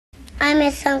I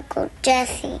miss Uncle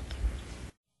Jesse.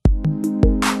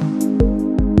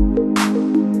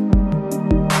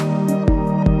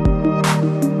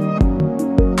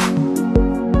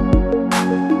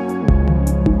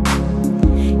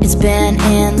 It's been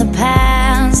in the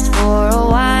past for a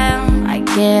while. I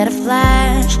get a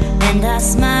flash and I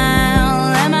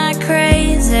smile. Am I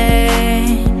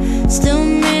crazy? Still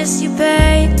miss you,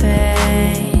 baby.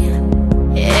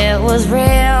 It was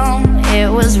real,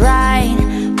 it was right,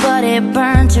 but it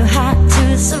burned too hot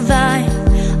to survive.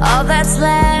 All that's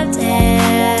left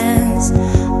is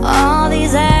all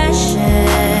these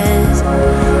ashes.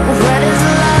 Where does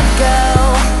love go?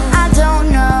 I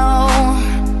don't know.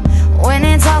 When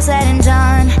it's all said and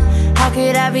done, how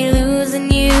could I be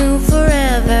losing you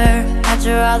forever?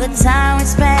 After all the time we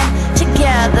spent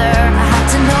together, I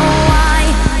have to know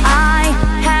why I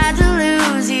had to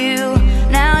lose you.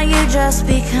 Now you just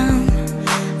become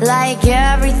like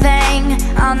everything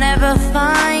I'll never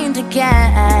find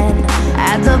again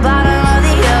at the bottom of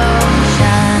the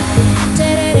ocean.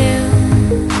 Da-da-do,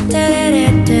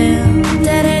 da-da-do,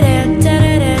 da-da-do,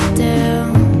 da-da-do,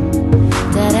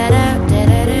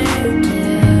 da-da-do,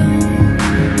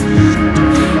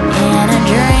 in a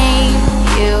dream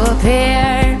you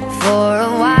appeared for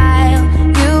a while.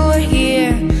 You were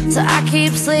here, so I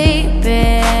keep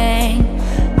sleeping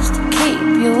just to keep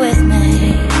you with me.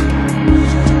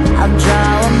 I'll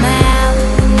draw a map,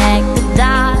 connect the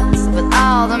dots with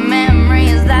all the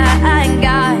memories that I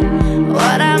got.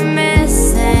 What I'm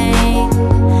missing,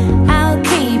 I'll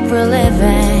keep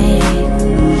reliving.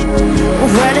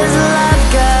 Where does love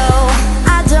go?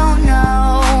 I don't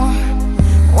know.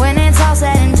 When it's all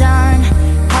said and done,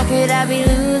 how could I be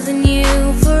losing you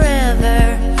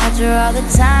forever? After all the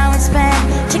time we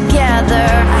spent together,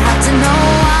 I have to know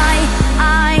why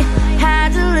I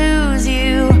had to lose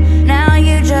you. Now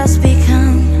you just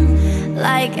become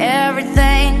like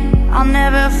everything I'll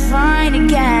never find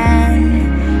again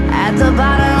at the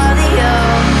bottom of the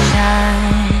ocean.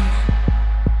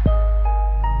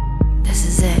 This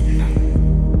is it.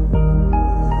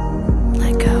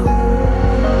 Let go.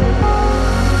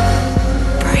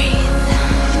 Breathe.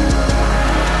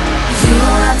 You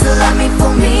don't have to love me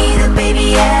for me to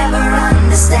baby ever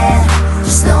understand.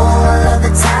 Just know I love the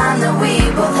time that we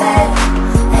both had,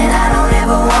 and I don't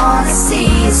ever wanna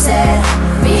see you sad.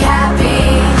 Be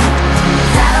happy.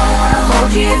 I don't wanna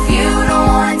hold you if you don't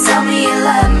wanna tell me you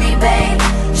love me, babe.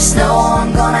 Just know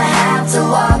I'm gonna have to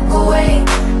walk away.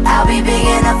 I'll be big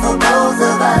enough for both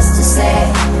of us to say,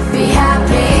 be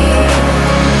happy.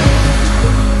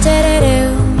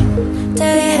 Da-da-do,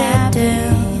 da-da-do,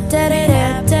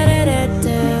 da-da-do, da-da-do,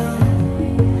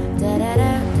 da-da-do,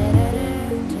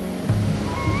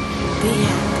 be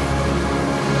happy.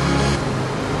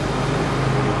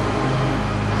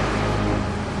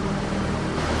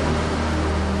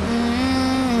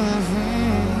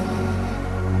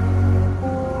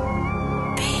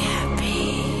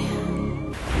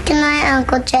 Good night,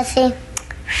 Uncle Jesse.